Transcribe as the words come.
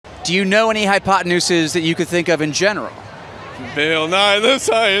Do you know any hypotenuses that you could think of in general? Bill Nye, the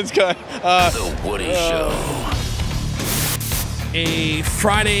Science Guy. The Woody Show. A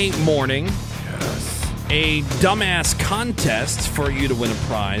Friday morning. Yes. A dumbass contest for you to win a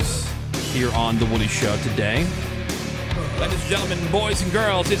prize here on The Woody Show today. Ladies and gentlemen, boys and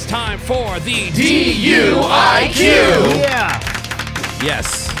girls, it's time for the DUIQ. Yeah.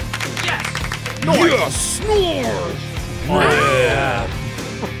 Yes. Yes. Yes. Snore. Yeah.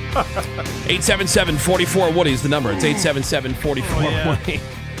 877-44-WOODY is the number. It's 877-44-WOODY.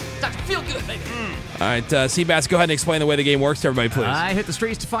 Feel good, baby. All right, Seabass, go ahead and explain the way the game works to everybody, please. I hit the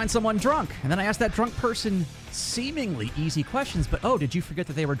streets to find someone drunk, and then I asked that drunk person seemingly easy questions, but oh, did you forget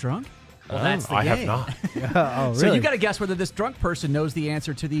that they were drunk? Well, that's the game. I have not. Oh, really? So you got to guess whether this drunk person knows the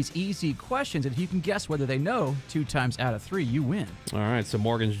answer to these easy questions, and if you can guess whether they know 2 times out of 3, you win. All right, so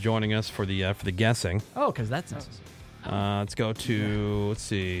Morgan's joining us for the guessing. Oh, because that's necessary. Let's go to, let's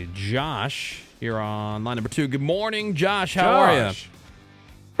see, Josh here on line number 2. Good morning, Josh. How are you?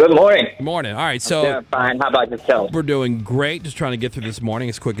 Good morning. Good morning. All right, so I'm fine. How about yourself? We're doing great. Just trying to get through this morning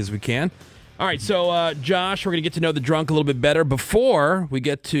as quick as we can. All right, so Josh, we're going to get to know the drunk a little bit better before we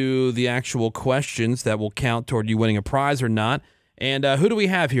get to the actual questions that will count toward you winning a prize or not. And who do we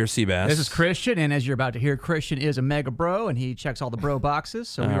have here, Seabass? This is Christian, and as you're about to hear, Christian is a mega bro, and he checks all the bro boxes,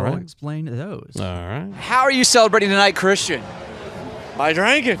 so we will explain those. All right. How are you celebrating tonight, Christian? By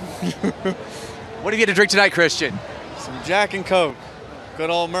drinking. What have you had to drink tonight, Christian? Some Jack and Coke. Good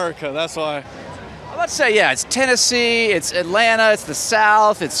old America, that's why. Let's say, yeah, it's Tennessee, it's Atlanta, it's the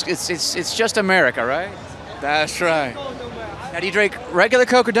South, it's just America, right? That's right. Now, do you drink regular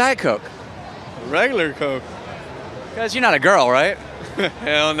Coke or Diet Coke? Regular Coke. Because you're not a girl, right?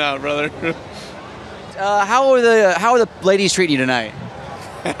 Hell no, brother. How are the ladies treating you tonight?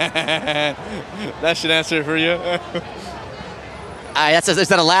 That should answer it for you. Is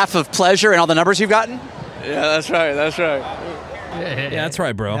that a laugh of pleasure in all the numbers you've gotten? Yeah, that's right. That's right. Yeah, that's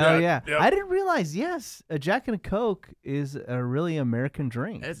right, bro. Oh, yeah. Yep. I didn't realize, yes, a Jack and a Coke is a really American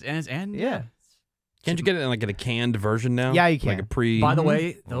drink. And yeah. Can't you get it in like in a canned version now? Yeah, you can. Like a pre. By the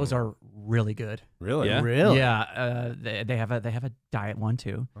way, those are really good. Really? Yeah. Really? Yeah. They have a diet one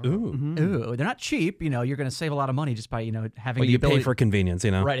too. Ooh. Ooh. They're not cheap. You know, you're going to save a lot of money just by having. Well, the you ability. pay for convenience,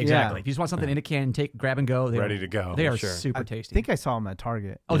 you know. Right. Exactly. Yeah. If you just want something in a can, grab and go. Ready to go. They are Sure. super tasty. I think I saw them at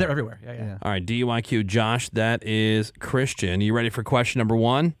Target. Oh, they're everywhere. Yeah. All right, DUIQ, Josh, that is Christian. You ready for question number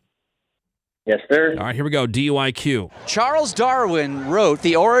 1? Yes, sir. All right, here we go. DUIQ. Charles Darwin wrote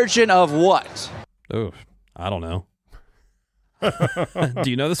The Origin of what? Oh, I don't know. Do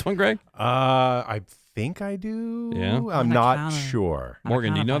you know this one, Greg? I think I do. Yeah? I'm not sure.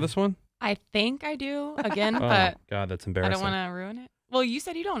 Morgan, do you know this one? I think I do, again, Oh, but God, that's I embarrassing. don't want to ruin it. Well, you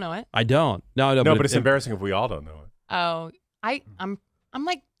said you don't know it. I don't. No, but it's embarrassing if we all don't know it. Oh, I'm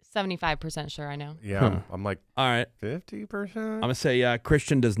like 75% sure I know. Yeah, I'm like all right. 50%. I'm going to say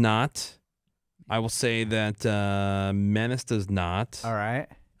Christian does not. I will say that Menace does not. All right.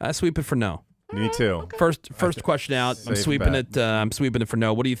 Sweep it for no. Me too. First question out. I'm sweeping it. I'm sweeping it for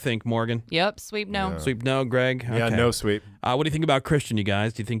no. What do you think, Morgan? Yep, sweep no. Yeah. Sweep no, Greg. Yeah, Okay. no sweep. What do you think about Christian, you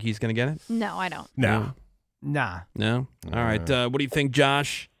guys? Do you think he's going to get it? No, I don't. No. Nah. No. All right. What do you think,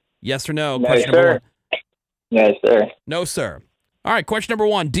 Josh? Yes or no? No, Question sir. number 1. Yes, sir. No, sir. All right. Question number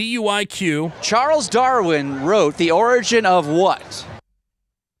 1. DUIQ. Charles Darwin wrote The Origin of what?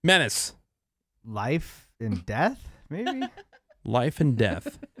 Menace. Life and death, maybe? Life and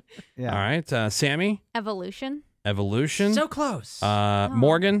death. Yeah. All right. Sammy. Evolution. Evolution. So close.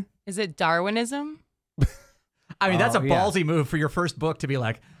 Morgan. Is it Darwinism? I mean, that's a yeah. ballsy move for your first book to be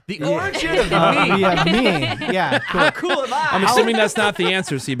like, the origin of me. Yeah, me. Yeah, cool. How cool am I? I'm assuming that's not the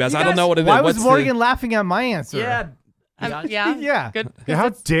answer, Seabass. I don't know what it is. Why was What's Morgan laughing at my answer? Yeah. Yeah. Yeah. Good. Yeah, how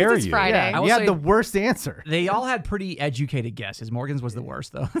dare It's you? Friday. Yeah, I will you had say- the worst answer. They all had pretty educated guesses. Morgan's was the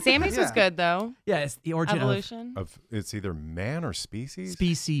worst, though. Sammy's was Yeah. good, though. Yeah, it's the origin Evolution. It's either man or species. of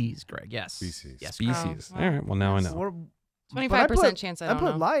species, Greg. Yes. Species. Yes. Species. Oh, wow. All right. Well, now I know. Or- 25% chance I don't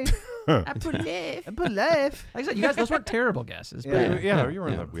put know. life. I put life. I put life. Like I said, you guys, those weren't terrible guesses. But Yeah, you were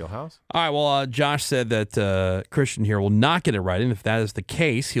in that wheelhouse. All right. Well, Josh said that Christian here will not get it right, and if that is the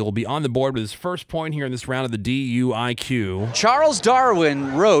case, he will be on the board with his first point here in this round of the DUIQ. Charles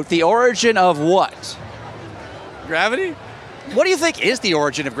Darwin wrote The Origin of what? Gravity? What do you think is the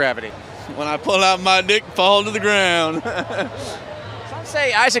origin of gravity? When I pull out my dick, fall to the ground. Some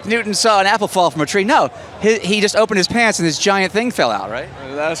say Isaac Newton saw an apple fall from a tree. No, he just opened his pants and this giant thing fell out, right?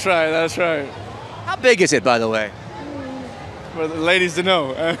 That's right, that's right. How big is it, by the way? For the ladies to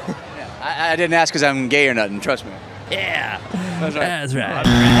know. I didn't ask because I'm gay or nothing, trust me. Yeah. That's right. That's right.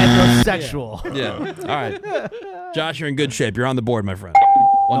 Heterosexual. Yeah. All right. Josh, you're in good shape. You're on the board, my friend.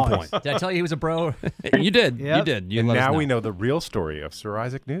 1 point. Did I tell you he was a bro? You did. You Yep. did. You And let us now know. we know the real story of Sir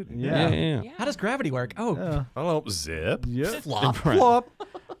Isaac Newton. Yeah. How does gravity work? Oh, I don't know. Zip. flop. Right. All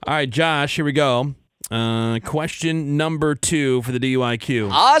right, Josh, here we go. Question number 2 for the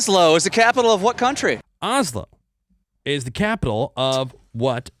DUIQ. Oslo is the capital of what country? Oslo is the capital of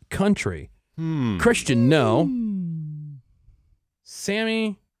what country? Christian, no.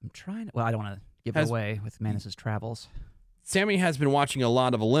 Sammy? I'm trying to. Well, I don't want to give Has- it away with Manus's travels. Sammy has been watching a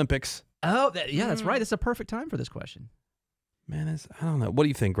lot of Olympics. Oh, yeah, that's right. It's a perfect time for this question. Manus, I don't know. What do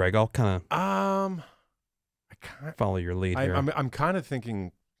you think, Greg? I'll kind I kind of follow your lead here. I'm kind of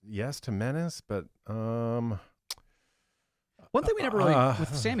thinking yes to Menace, but One thing we never really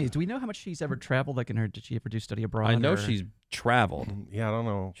with Sammy is, do we know how much she's ever traveled? Like, did she ever do study abroad? I know or- she's traveled. yeah, I don't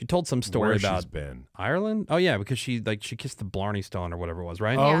know. She told some story where about she's been. Ireland. Oh yeah, because she kissed the Blarney Stone or whatever it was,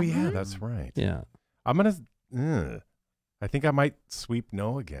 right? Oh Yeah. yeah, that's right. Yeah. I'm gonna. I think I might sweep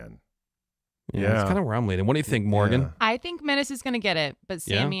no again. Yeah, Yeah. that's kind of where I'm leading. What do you think, Morgan? Yeah. I think Menace is going to get it, but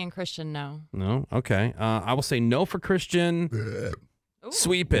Yeah? Sammy and Christian, no. No? Okay. I will say no for Christian. Ooh.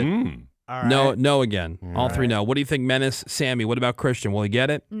 Sweep it. All right. No again. All All three right. no. What do you think, Menace? Sammy, what about Christian? Will he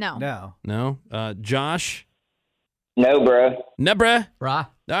get it? No. No. No? Josh? No, bro. Nebra? Rah.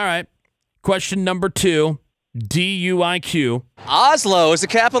 All right. Question number 2. DUIQ. Oslo is the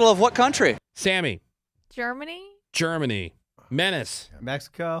capital of what country? Sammy. Germany? Germany. Menace.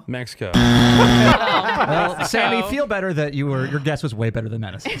 Mexico. Mexico. Well, Sammy, feel better that your guess was way better than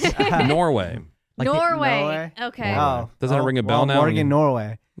Menace's. Norway. Like, Norway. Okay. Oh, Doesn't it ring a bell now? Morgan,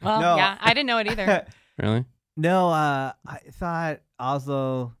 Norway. Well, No. yeah, I didn't know it either. Really? No, I thought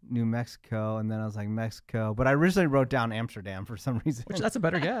Oslo, New Mexico, and then I was like Mexico, but I originally wrote down Amsterdam for some reason. Which that's a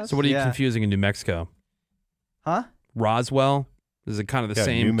better guess. So what are you Yeah. confusing in New Mexico? Huh? Roswell? Is it kind of the Yeah,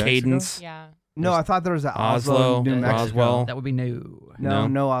 same New Mexico? cadence? Yeah. No, I thought there was an Oslo, Oslo, New Mexico. Roswell. That would be new.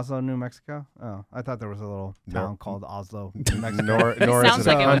 No, Oslo, New Mexico. Oh, I thought there was a little town No. called Oslo, New Mexico. Nor Sounds is it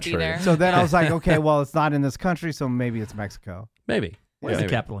like a it would be country. there. So then I was like, okay, well, it's not in this country, so maybe it's Mexico. Maybe. What is Maybe.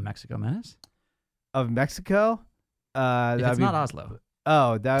 the capital of Mexico, Menace? Of Mexico? If that'd it's be, not Oslo.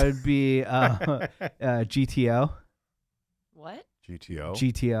 Oh, that would be GTO. What? GTO.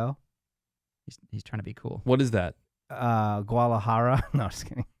 GTO. He's trying to be cool. What is that? Guadalajara. No, just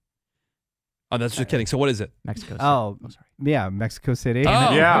kidding. Oh, that's just kidding. So what is it? Mexico. Oh, sorry. Yeah, Mexico City.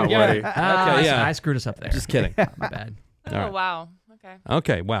 Oh, Yeah, Woody. Okay, yeah. I screwed us up there. Just kidding. My bad. Oh, All right. wow. Okay.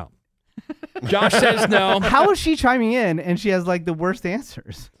 Okay, wow. Josh says no. How is she chiming in and she has like the worst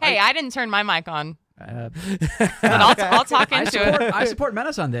answers? Hey, I didn't turn my mic on, Uh, but I'll talk I into support, it. I support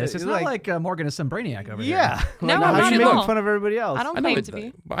Menace on this. It's not Like- like Morgan is some brainiac over here. Yeah. No, Like, how not are you at making all. fun of everybody else? I don't I know claim it, to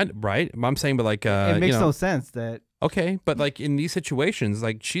be. right? I'm saying, but like, It makes you know, no sense that. okay, but like in these situations,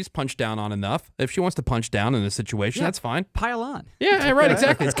 like she's punched down on enough. If she wants to punch down in a situation, Yeah. that's fine. Pile on. Yeah, right,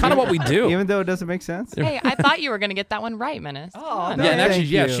 exactly. It's kind of what we do. Even though it doesn't make sense. Hey, I thought you were going to get that one right, Menace. Come on. no. Yeah, and actually,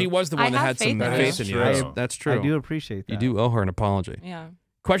 Thank yeah, you. she was the I one that have had some faith in faith in you. you. That's true. That's true. I do appreciate that. You do owe her an apology. Yeah.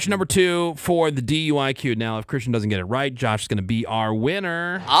 Question number 2 for the DUIQ. Now, if Christian doesn't get it right, Josh is going to be our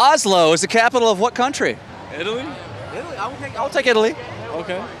winner. Oslo is the capital of what country? Italy? Italy. I'll take Italy.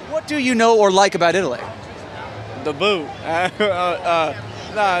 Okay. What do you know or like about Italy? The boot. It's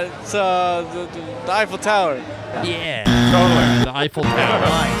the Eiffel Tower. Yeah. Totally. The Eiffel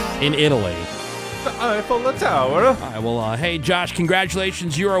Tower in Italy. Eiffel Tower. All right, well, hey, Josh,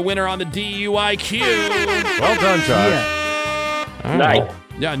 congratulations. You're a winner on the DUIQ. Well done, Josh. Yeah. All right. Nice.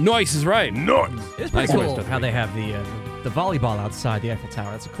 Yeah, nice is right. Nice. It's pretty Nice voice, cool Dr. how B. they have the volleyball outside the Eiffel Tower.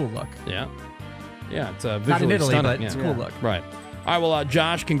 That's a cool look. Yeah. Yeah, it's visually Not in Italy, stunning. but it's a yeah. cool look. Right. All right, well,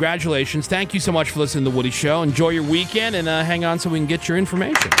 Josh, congratulations. Thank you so much for listening to The Woody Show. Enjoy your weekend and hang on so we can get your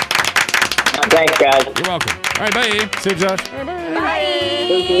information. Thanks, guys. You're welcome. All right, bye. See you, Josh.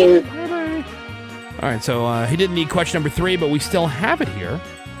 All right, so he didn't need question number 3, but we still have it here.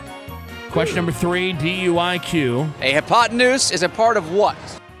 Question number 3, DUIQ. A hypotenuse is a part of what?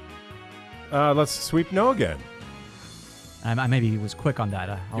 Let's sweep no again. I maybe was quick on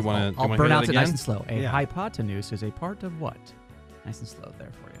that. You wanna I'll hear that pronounce it nice again? and slow. A Yeah. hypotenuse is a part of what? Nice and slow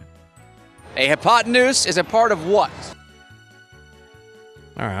there for you. A hypotenuse is a part of what?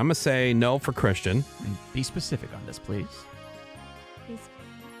 All right, I'm going to say no for Christian. And be specific on this, please.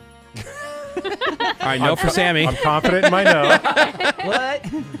 All right, no for Sammy. I'm confident in my no.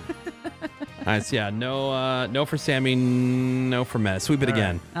 What? All right, so yeah, no for Sammy, no for Matt. Sweep it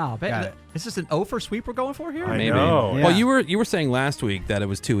again. Oh, Got it. is this an O for sweep we're going for here? I Maybe. know. Yeah. Well, you were saying last week that it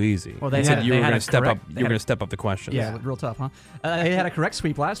was too easy. Well, they You said had- you they were had going a to step up. correct- You they were had going a- to step up the questions. Yeah, real tough, huh? They had a correct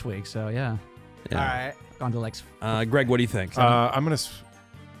sweep last week, so yeah. Yeah. All right. Gone to like Greg, what do you think? I'm gonna.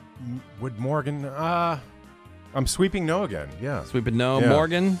 Would Morgan? I'm sweeping no again. Yeah. Sweeping no. Yeah.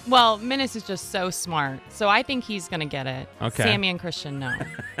 Morgan? Well, Menace is just so smart, so I think he's gonna get it. Okay. Sammy and Christian, no.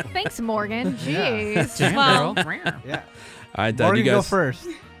 Thanks, Morgan. Jeez. Damn, Well, girl. Yeah. All right, Morgan, do you go guys, first.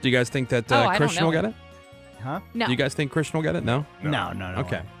 do you guys think that I don't Christian will know get it? Huh? No. Do you guys think Christian will get it? No? No.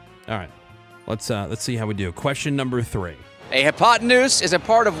 Okay. All right. Let's see how we do. Question number 3. A hypotenuse is a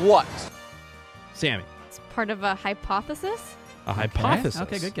part of what? Sammy. It's part of a hypothesis. A hypothesis.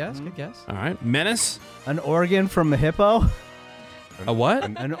 Okay, good guess. Good guess. All right. Menace. An organ from a hippo? A what?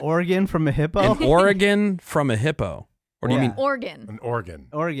 An organ from a hippo? An organ from a hippo. Or do you Yeah. mean? Organ. An organ.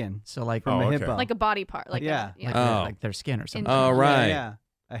 Organ So like, from Oh, a okay. hippo. Like a body part. Like Yeah. A, like, Oh. like their skin or something. Oh, right. Yeah.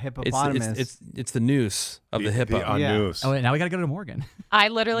 A It's, hippopotamus. it's the noose of the hippo. The Yeah. noose. Oh, wait, now we got to go to Morgan. I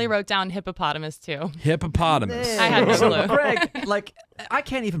literally wrote down hippopotamus too. Hippopotamus. I had no clue. Greg, like, I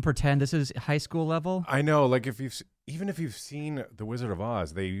can't even pretend this is high school level. I know. Like even if you've seen The Wizard of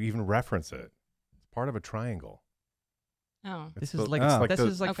Oz, they even reference it. It's part of a triangle. Oh. This It's is like, oh. like this the-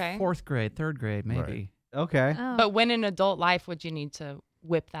 is like Okay. 4th grade, 3rd grade, maybe. Okay. Oh. But when in adult life would you need to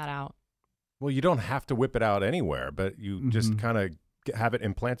whip that out? Well, you don't have to whip it out anywhere, but you just Mhm. kind of have it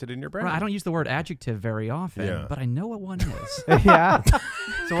implanted in your brain. Right, I don't use the word adjective very often, Yeah. but I know what one is. Yeah. So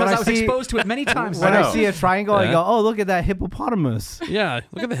when Because I I was see exposed to it many times. when I I know. see a triangle, I Yeah. go, "Oh, look at that hippopotamus." Yeah.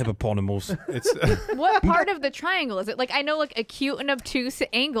 Look at the hippopotamus. It's What part of the triangle is it? Like I know like acute and obtuse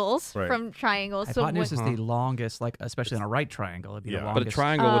angles Right. from triangles. So Hypotenuse what, is the longest, like especially on a right triangle. It'd be Yeah. the But a longest. But a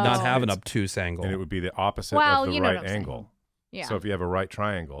triangle would not Oh. have an It's- obtuse angle. and it would be the opposite Well, of the you know what right I'm saying. angle. yeah. So if you have a right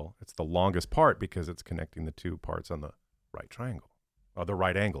triangle, it's the longest part because it's connecting the two parts on the right triangle. Oh, the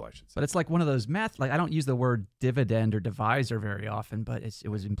right angle, I should say. But it's like one of those math. Like I don't use the word dividend or divisor very often, but it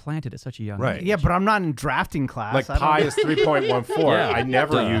was implanted at such a young Right. age. Yeah, but I'm not in drafting class. Like I don't pi know. is 3.14. Yeah. I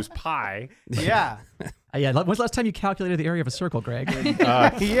never Duh. use pi. Yeah. Yeah. When's the last time you calculated the area of a circle, Greg?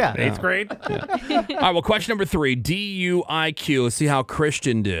 Yeah. 8th grade? All right. Well, question number 3. DUIQ. Let's see how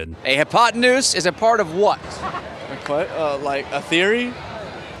Christian did. A hypotenuse is a part of what? Like a theory?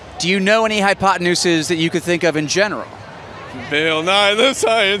 Do you know any hypotenuses that you could think of in general? Bill Nye, the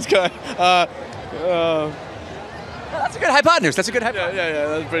science guy. That's a good hypotenuse. That's a good hypotenuse. Yeah,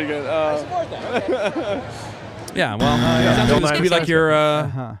 that's pretty good. Yeah. Well, sounds Bill like this Nye could be the like your.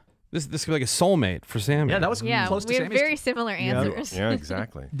 Uh-huh. This could be like a soulmate for Sammy. Yeah, that was yeah, close to we have Sammy's. very similar answers. Yeah,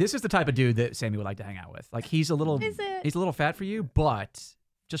 exactly. This is the type of dude that Sammy would like to hang out with. Like he's a little, Is it? he's a little fat for you, but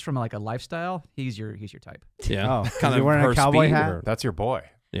just from like a lifestyle, he's your type. Yeah. Oh, is kind he of wearing a her cowboy speed, hat? or- That's your boy.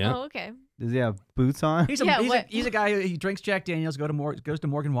 Yeah. Oh, okay. Does he have boots on? He's Yeah, a what- he's a guy who he drinks Jack Daniels, goes to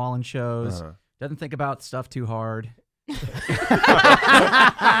Morgan Wallen shows, Uh-huh. doesn't think about stuff too hard. Also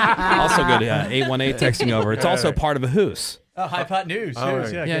good. 818 texting over. It's also part of a hoose. Oh, hypotenuse. Oh,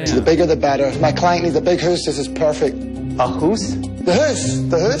 right. Yeah. The bigger the better. My client needs a big hoose. This is perfect. A hoose? The hoose.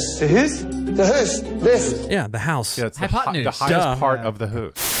 The hoose? The hoose? The hoose. This. Yeah, the house. Yeah, it's the Hypotenuse. highest Duh. part of the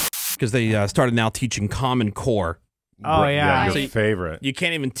hoose. Because they started now teaching Common Core. Oh, yeah. Your So you- favorite. You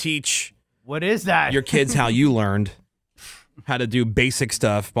can't even teach What is that? your kids how you learned how to do basic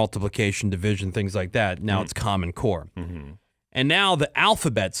stuff, multiplication, division, things like that. Now it's Common Core. Mm-hmm. And now the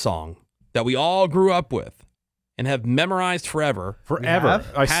alphabet song that we all grew up with and have memorized forever Forever.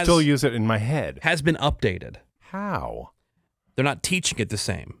 I Has- still use it in my head. has been updated. How? They're not teaching it the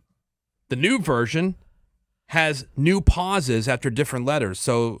same. The new version has new pauses after different letters.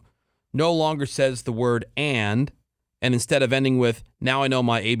 So no longer says the word and instead of ending with, now I know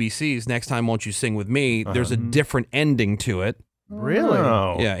my ABCs, next time won't you sing with me, there's a different ending to it. Really?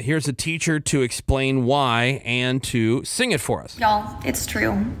 Oh. Yeah, here's a teacher to explain why and to sing it for us. Y'all, it's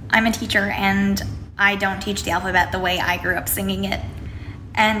true. I'm a teacher and I don't teach the alphabet the way I grew up singing it.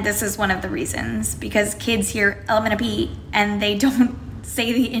 And this is one of the reasons, because kids hear element of P and they don't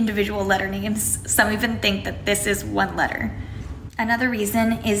say the individual letter names. Some even think that this is one letter. Another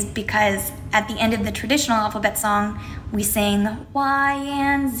reason is because at the end of the traditional alphabet song, we sing Y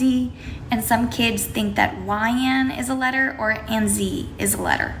and Z, and some kids think that YN is a letter or and Z is a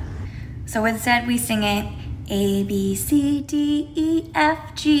letter. So instead we sing it A, B, C, D, E,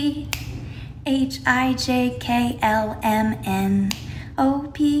 F, G, H, I, J, K, L, M, N,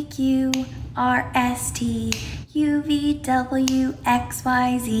 O, P, Q, R, S, T, U, V, W, X,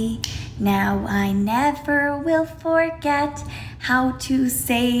 Y, Z. Now I never will forget how to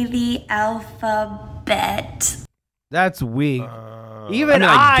say the alphabet. That's weak. Even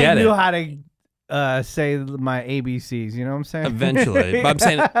I get knew it. how to say my ABCs. You know what I'm saying? Eventually. But I'm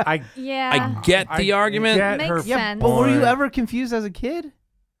saying Yeah. I get the argument. get Makes her sense. But were you point. ever confused as a kid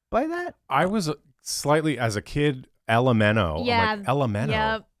by that? I was slightly, as a kid, elemento. Yeah. I'm like, elemento.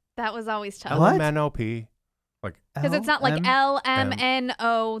 Yep. That was always tough. What? Elemento P. Like Because it's not like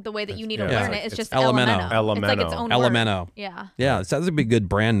L-M-N-O the way that you need to learn it. It's just Elemento. Elemento. It's like its own Elemento. word. Yeah. Yeah, it sounds like a big good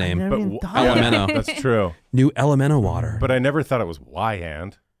brand name. Elemento. That's true. New Elemento water. But I never thought it was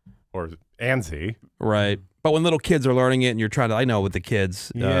Y-and or ANSI. Right. But when little kids are learning it and you're trying to, I know with the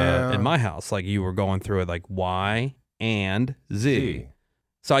kids Yeah. in my house, like you were going through it like Y and Z.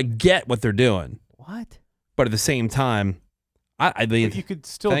 So I get what they're doing. What? But at the same time, I mean, But you could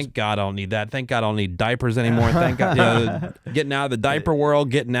still. thank God I don't need that. Thank God I don't need diapers anymore. Thank God, you know, getting out of the diaper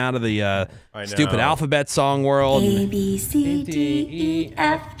world, getting out of the stupid alphabet song world. A, B, C, D, E,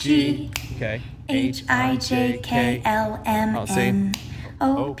 F, G, Okay. H, I, J, K, L, M, N,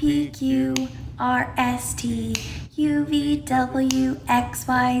 O, P, Q, R, S, T, U, V, W, X,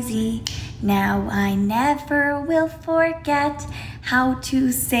 Y, Z. Now I never will forget how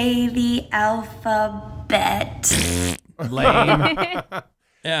to say the alphabet. Lame.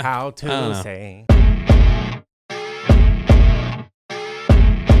 Yeah. How I don't to know. say.